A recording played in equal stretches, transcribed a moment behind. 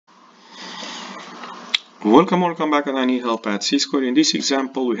Welcome back, and I need help at Chord. In this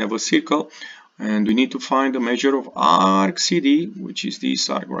example, we have a circle, and we need to find the measure of arc CD, which is this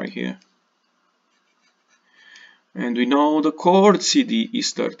arc right here. And we know the chord CD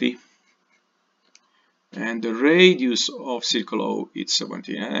is 30, and the radius of circle O is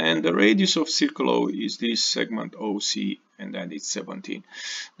 17, and the radius of circle O is this segment OC, and that is 17.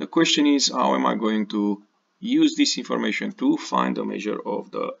 The question is, how am I going to use this information to find the measure of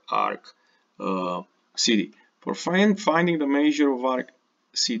the arc CD? For finding the measure of arc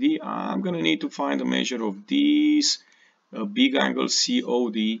CD, I'm going to need to find the measure of this big angle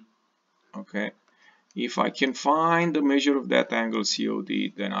COD. Okay, if I can find the measure of that angle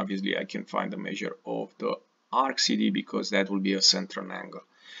COD, then obviously I can find the measure of the arc CD, because that will be a central angle.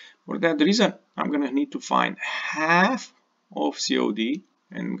 For that reason, I'm going to need to find half of COD,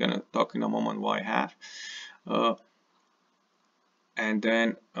 and I'm going to talk in a moment why half. And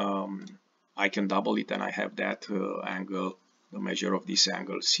then I can double it, and I have that angle, the measure of this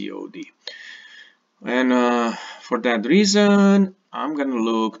angle COD. And for that reason, I'm going to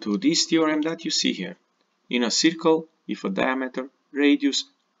look to this theorem that you see here. In a circle, if a diameter, radius,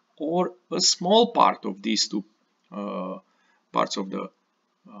 or a small part of these two parts of the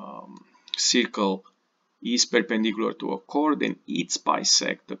circle is perpendicular to a chord, then it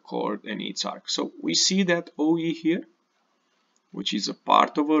bisects the chord and its arc. So we see that OE here, which is a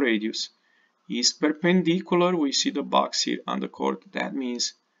part of a radius, is perpendicular. We see the box here on the chord. That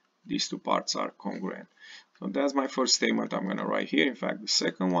means these two parts are congruent. So that's my first statement I'm going to write here. In fact, the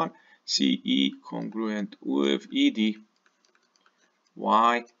second one, CE congruent with ED.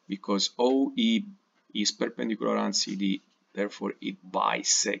 Why? Because OE is perpendicular on CD, therefore it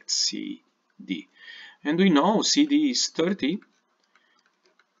bisects CD. And we know CD is 30,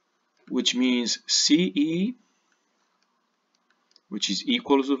 which means CE, which is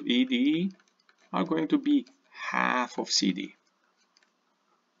equals of ED, are going to be half of CD,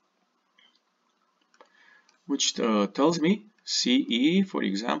 which tells me CE, for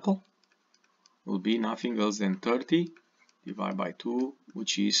example, will be nothing else than 30 divided by 2,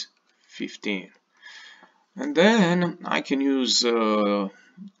 which is 15. And then I can use a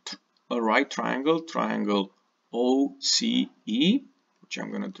right triangle, triangle OCE, which I'm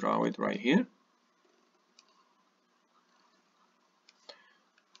going to draw it right here.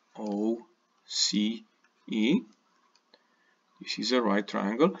 OCE. This is a right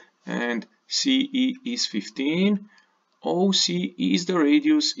triangle, and CE is 15. OC is the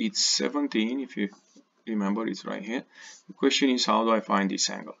radius, it's 17. If you remember, it's right here. The question is, how do I find this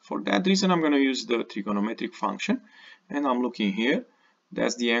angle? For that reason, I'm going to use the trigonometric function, and I'm looking here.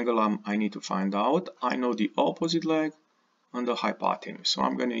 That's the angle I need to find out. I know the opposite leg and the hypotenuse, so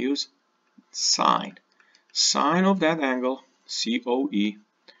I'm going to use sine. Sine of that angle, COE,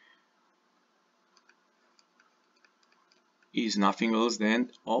 is nothing else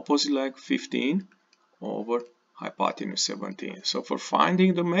than opposite leg 15 over hypotenuse 17. So for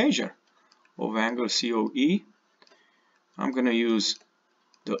finding the measure of angle COE, I'm going to use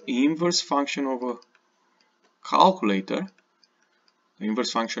the inverse function of a calculator, the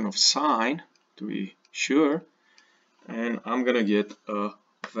inverse function of sine to be sure, and I'm going to get a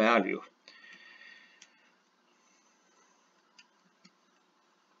value.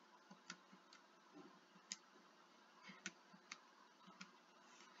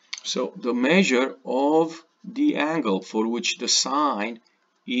 So the measure of the angle for which the sine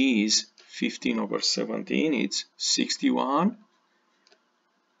is 15 over 17, it's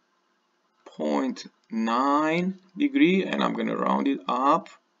 61.9 degree, and I'm going to round it up.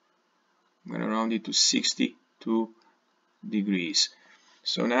 I'm going to round it to 62 degrees.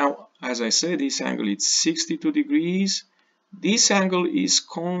 So now, as I said, this angle is 62 degrees. This angle is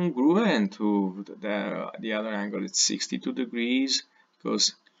congruent to the other angle. It's 62 degrees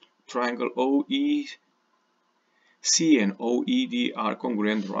because triangle OEC and OED are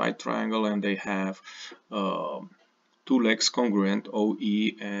congruent right triangle, and they have two legs congruent,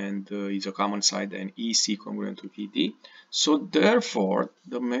 OE and is a common side, and EC congruent with ED. So therefore,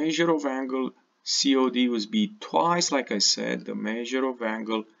 the measure of angle COD will be twice, like I said, the measure of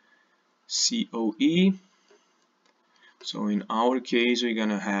angle COE. So in our case, we're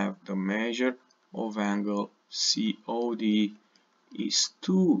gonna have the measure of angle COD is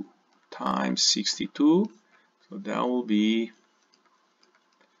 2 times 62, so that will be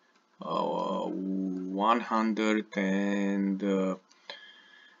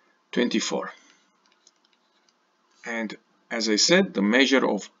 124. And as I said, the measure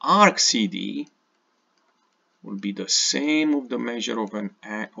of arc CD will be the same of the measure of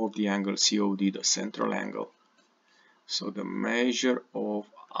the angle COD, the central angle. So the measure of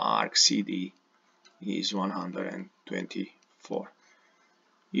arc CD is 124.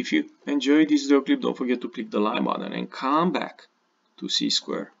 If you enjoyed this video clip, don't forget to click the like button and come back to C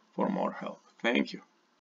Square for more help. Thank you.